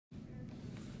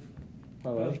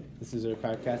Hello, this is our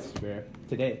podcast where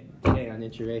today on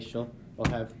Interracial,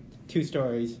 we'll have two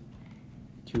stories,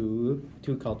 two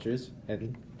cultures,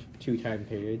 and two time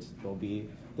periods. We'll be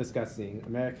discussing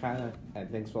Americana and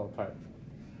Things Fall Apart.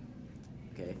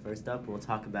 Okay, first up, we'll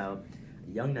talk about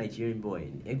a young Nigerian boy,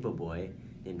 an Igbo boy,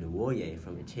 named Nwoye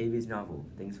from Achebe's novel,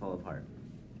 Things Fall Apart.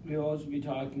 We'll also be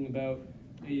talking about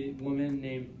a woman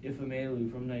named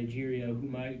Ifemelu from Nigeria who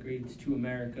migrates to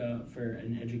America for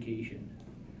an education.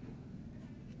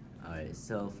 Alright,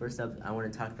 so first up, I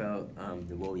want to talk about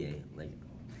Nwoye.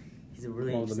 He's a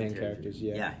really One of the main interesting characters,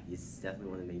 yeah. Yeah, he's definitely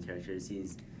one of the main characters.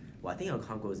 I think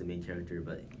Okonkwo is the main character,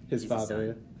 but His he's the father.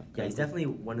 son. Yeah, he's definitely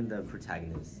one of the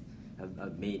protagonists,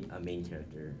 a main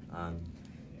character.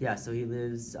 So he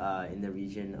lives in the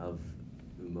region of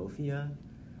Umofia,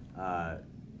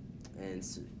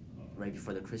 right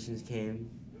before the Christians came.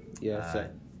 Yeah,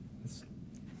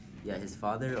 His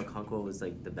father, Okonkwo, was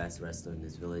like the best wrestler in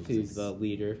his village. he's the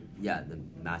leader. Yeah, the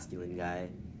masculine guy.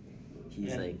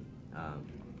 He's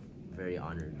very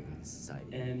honored in society.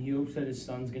 And he hopes that his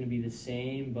son's going to be the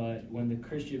same, but when the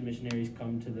Christian missionaries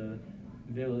come to the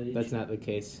village... That's not the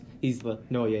case.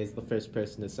 Nwoye is the first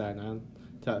person to sign on,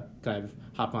 to kind of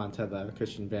hop onto the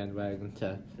Christian bandwagon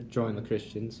to join the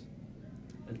Christians.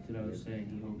 That's what I was saying.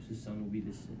 He hopes his son will be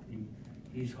the same.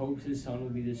 He hopes his son will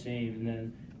be the same, and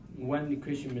then when the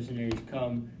Christian missionaries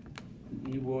come,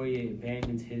 Nwoye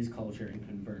abandons his culture and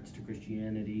converts to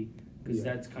Christianity, because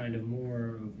that's kind of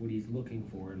more of what he's looking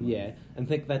for. Yeah, and I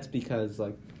think that's because,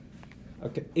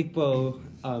 Igbo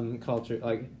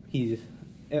culture,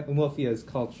 Umofia's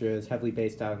culture is heavily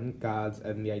based on gods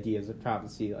and the ideas of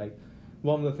prophecy.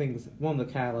 One of the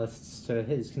catalysts to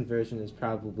his conversion is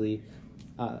probably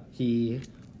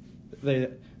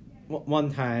one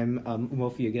time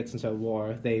Umofia gets into a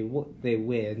war, they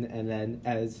win, and then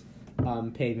as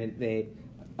payment the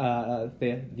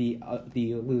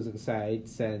losing side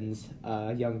sends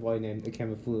a young boy named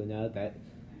Ikemefuna that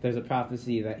there's a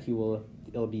prophecy that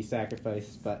it'll be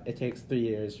sacrificed, but it takes 3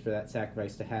 years for that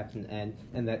sacrifice to happen, and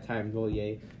in that time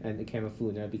Nwoye and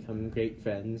Ikemefuna become great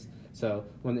friends. So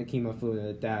when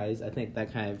Ikemefuna dies, I think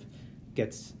that kind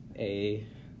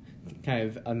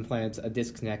of implants a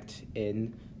disconnect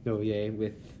in Nwoye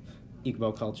with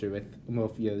Igbo culture, with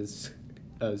Umofia's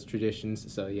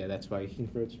traditions. So yeah, that's why he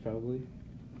converts probably.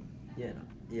 Yeah,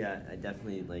 I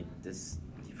definitely this.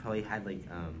 He probably had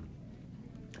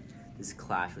this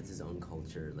clash with his own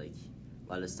culture, a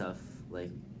lot of stuff,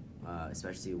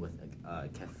 especially with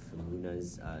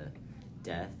Kefemuna's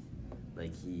death.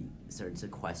 He started to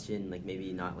question,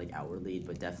 maybe not outwardly,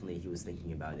 but definitely he was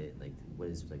thinking about it. He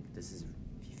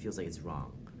feels like it's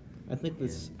wrong. I think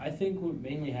what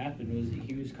mainly happened was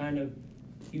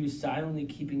he was silently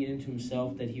keeping it into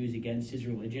himself that he was against his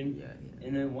religion. Yeah.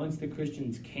 And then once the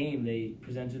Christians came, they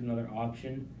presented another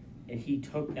option, and he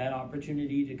took that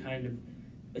opportunity to kind of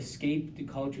escape the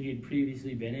culture he had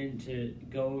previously been in to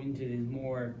go into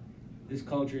this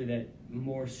culture that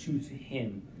more suits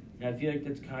him. And I feel like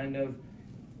that kind of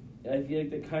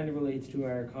relates to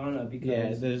Americana,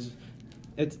 because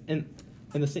in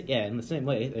the same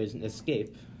way there's an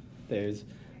escape.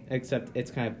 Except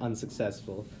it's kind of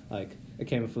unsuccessful.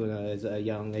 Ikemefuna is a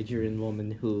young Nigerian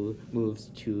woman who moves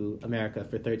to America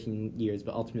for 13 years,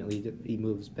 but ultimately he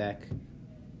moves back,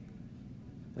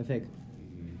 I think.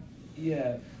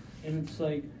 Yeah, and it's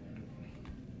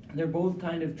they're both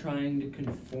kind of trying to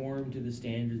conform to the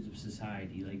standards of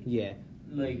society.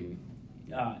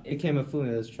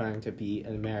 Ikemefuna is trying to be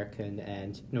an American,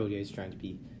 and Nwoye is trying to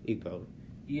be Igbo.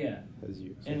 Yeah,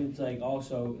 and it's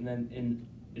also, and then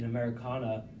in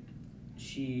Americana,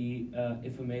 she,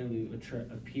 Ifemelu,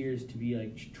 appears to be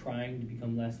trying to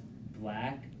become less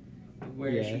black,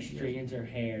 where she straightens her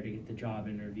hair to get the job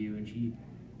interview, and she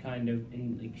kind of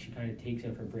takes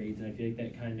out her braids, and I feel like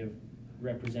that kind of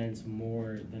represents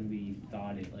more than we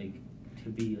thought it to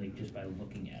be just by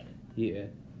looking at it. Yeah,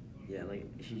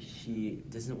 She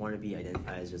doesn't want to be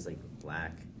identified as just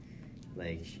black.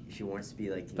 She wants to be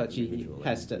but she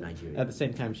has to. Nigeria. At the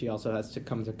same time, she also has to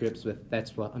come to grips with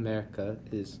that's what America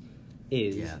is.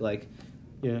 Yeah.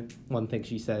 One thing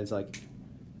she says,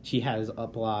 she has a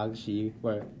blog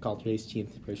called Race Team,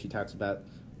 where she talks about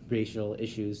racial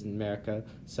issues in America.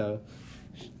 So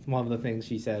one of the things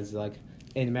she says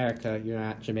in America, you're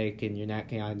not Jamaican, you're not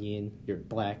Ghanaian, you're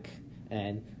black.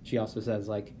 And she also says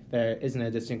there isn't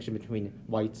a distinction between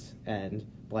whites and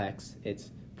blacks.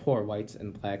 It's poor whites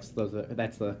and blacks.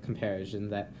 That's the comparison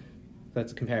that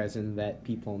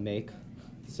people make.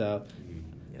 So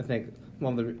I think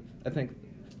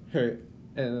her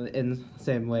in the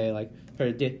same way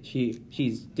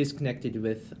she's disconnected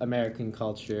with American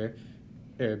culture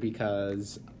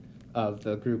because of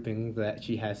the grouping that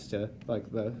she has to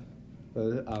the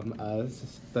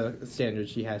standards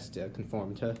she has to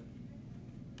conform to.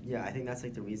 Yeah, I think that's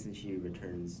like the reason she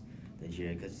returns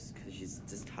Nigeria, because she's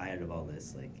just tired of all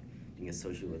this, like being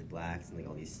associated with blacks and like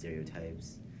all these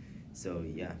stereotypes. So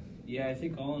yeah. Yeah, I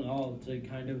think all in all, it's like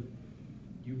kind of,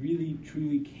 you really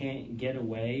truly can't get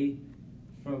away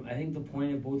from. I think the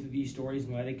point of both of these stories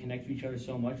and why they connect to each other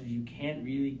so much is you can't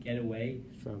really get away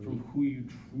from who you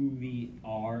truly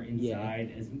are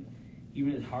inside. As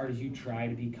even as hard as you try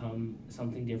to become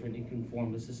something different and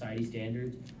conform to society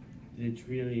standards, it's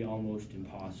really almost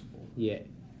impossible. Yeah.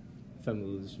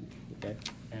 Okay.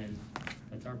 And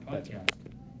that's our podcast.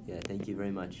 Yeah, thank you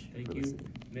very much. Thank you.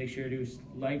 Listening. Make sure to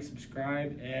like,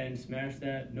 subscribe, and smash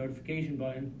that notification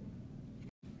button.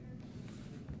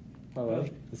 Hello,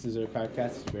 this is our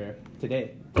podcast where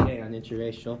today on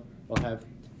Interracial, we'll have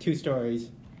two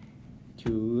stories,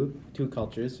 two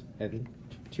cultures, and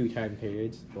two time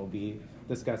periods. We'll be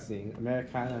discussing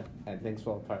Americana and Things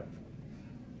Fall Apart.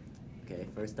 Okay,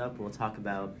 first up, we'll talk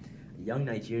about a young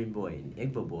Nigerian boy, an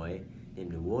Igbo boy,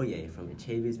 named Nwoye from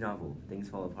Achebe's novel, Things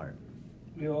Fall Apart.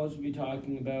 We'll also be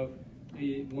talking about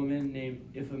a woman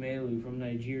named Ifemelu from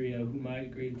Nigeria who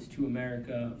migrates to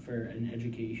America for an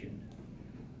education.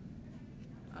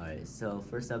 Alright, so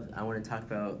first up, I want to talk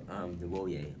about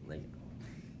Nwoye. Like,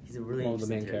 he's a really one of the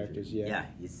main character. characters. Yeah. Yeah,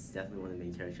 he's definitely one of the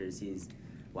main characters.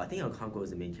 I think Okonkwo is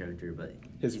the main character, but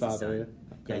His he's father.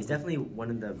 Yeah, he's definitely one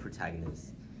of the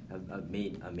protagonists, a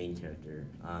main character.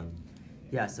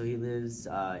 Yeah, so he lives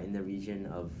in the region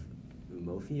of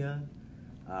Umofia,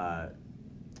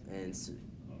 and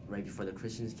right before the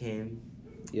Christians came.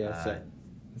 Yeah.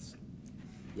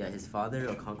 Yeah, his father,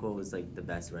 Okonkwo, was like the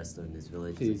best wrestler in his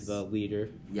village. He's the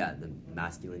leader. Yeah, the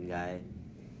masculine guy.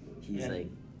 He's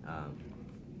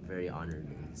very honored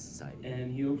in society. And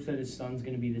he hopes that his son's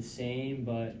going to be the same,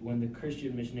 but when the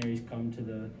Christian missionaries come to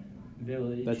the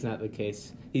village... That's not the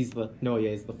case.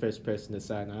 Nwoye is the first person to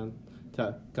sign on,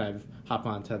 to kind of hop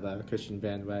onto the Christian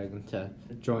bandwagon to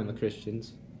join the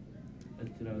Christians.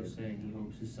 That's what I was saying. He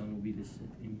hopes his son will be the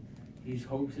same. He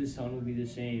hopes his son will be the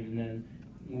same, and then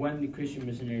when the Christian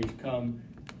missionaries come,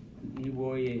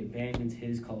 Nwoye abandons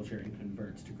his culture and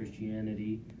converts to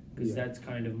Christianity, because that's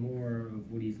kind of more of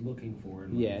what he's looking for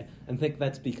in life. Yeah, and I think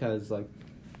that's because, like,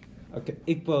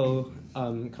 Igbo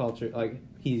culture, like,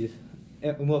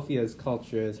 Umofia's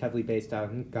culture is heavily based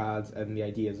on gods and the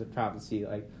ideas of prophecy.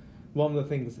 Like, one of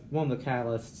the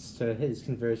catalysts to his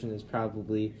conversion is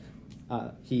probably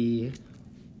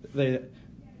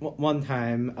one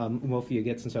time Umofia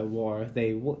gets into a war,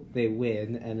 they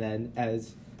win, and then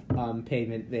as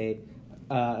payment the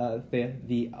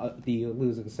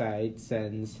losing side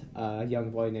sends a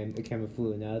young boy named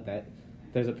Ikemefuna that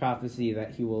there's a prophecy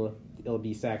that it'll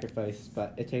be sacrificed,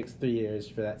 but it takes 3 years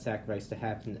for that sacrifice to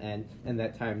happen, and in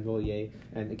that time Nwoye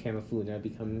and Ikemefuna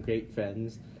become great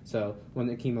friends. So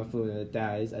when Ikemefuna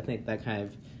dies, I think that kind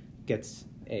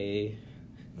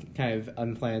of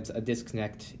implants a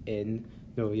disconnect in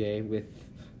Nwoye with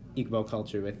Igbo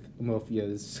culture, with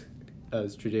Umofia's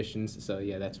traditions. So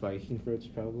yeah, that's why he converts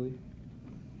probably.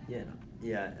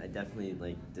 Yeah, I definitely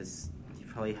like this. He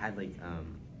probably had like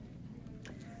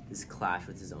this clash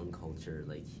with his own culture,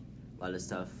 like a lot of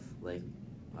stuff, like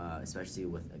especially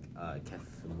with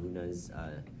Kefemuna's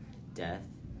death.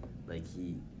 Like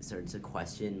he started to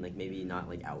question, like maybe not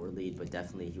like outwardly, but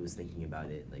definitely he was thinking about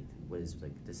it. Like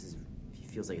he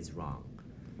feels like it's wrong.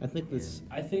 I think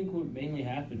what mainly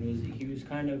happened was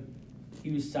he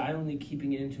was silently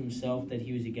keeping it into himself that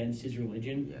he was against his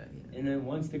religion. Yeah. And then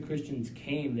once the Christians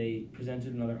came, they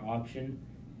presented another option,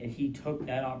 and he took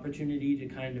that opportunity to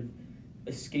kind of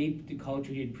escape the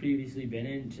culture he had previously been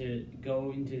in to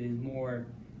go into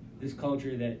this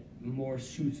culture that more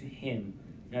suits him.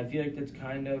 And I feel like that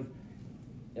kind of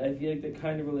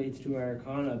relates to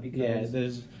Americana,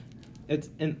 because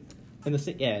in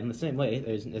the same way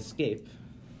there's an escape.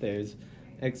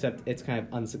 Except it's kind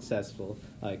of unsuccessful.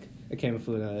 Like,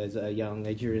 Ikemefuna is a young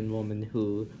Nigerian woman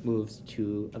who moves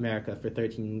to America for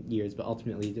 13 years, but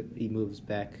ultimately he moves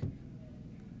back,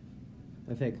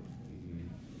 I think.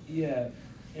 Yeah,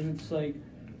 and it's like,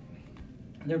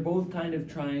 they're both kind of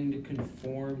trying to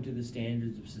conform to the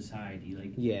standards of society.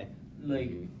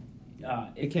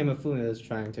 Ikemefuna is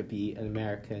trying to be an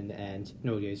American, and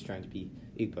Nwoye is trying to be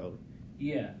Igbo.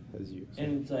 Yeah,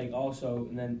 and it's like also,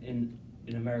 and then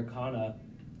in Americana,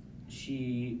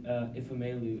 she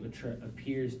Ifemelu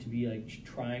appears to be like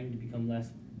trying to become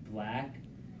less black,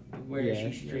 where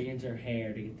she straightens her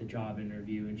hair to get the job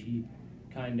interview, and she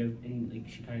kind of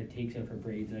takes out her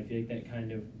braids, and I feel like that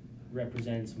kind of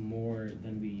represents more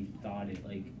than we thought it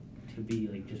like to be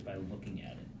like just by looking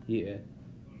at it. Yeah.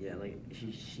 Yeah, like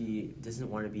she doesn't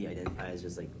want to be identified as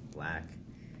just like black.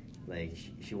 Like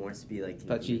she wants to be like.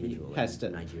 But she individual, has to.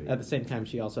 Nigerian. At the same time,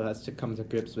 she also has to come to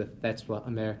grips with that's what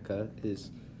America is.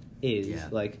 Yeah.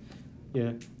 Like,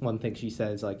 one thing she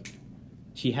says, like,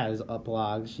 she has a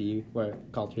blog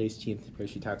called Race Teeth, where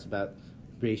she talks about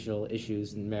racial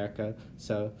issues in America.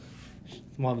 So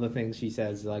one of the things she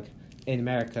says, like, in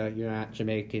America, you're not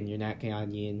Jamaican, you're not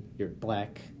Ghanaian, you're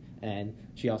black. And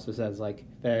she also says, like,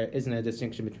 there isn't a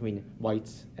distinction between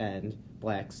whites and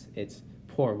blacks. It's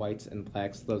poor whites and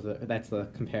blacks. That's the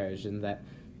comparison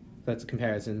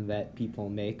that people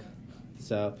make.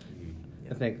 So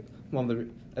Yeah.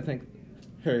 I think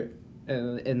her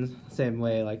in the same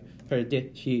way, like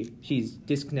she's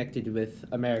disconnected with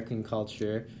American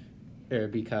culture,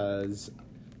 because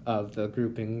of the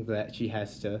grouping that she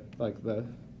has to, like, the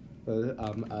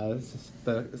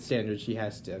standards she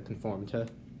has to conform to.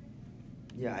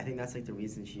 Yeah, I think that's like the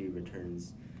reason she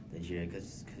returns Nigeria,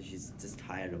 because she's just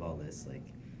tired of all this, like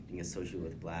being associated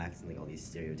with blacks and like all these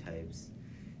stereotypes.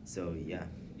 So yeah.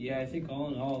 Yeah, I think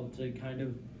all in all, it's like kind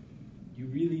of, you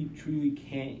really truly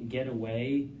can't get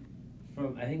away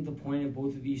from. I think the point of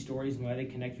both of these stories and why they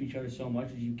connect to each other so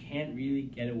much is you can't really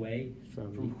get away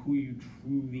from who you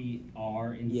truly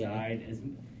are inside. Yeah.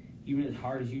 Even as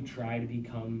hard as you try to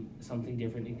become something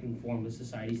different and conform with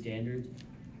society standards,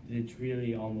 it's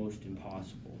really almost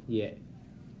impossible. Yeah.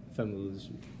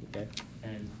 Okay.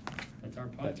 And that's our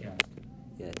podcast.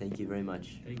 Yeah, thank you very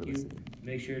much. Thank you. Listening.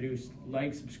 Make sure to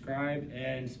like, subscribe,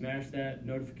 and smash that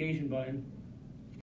notification button.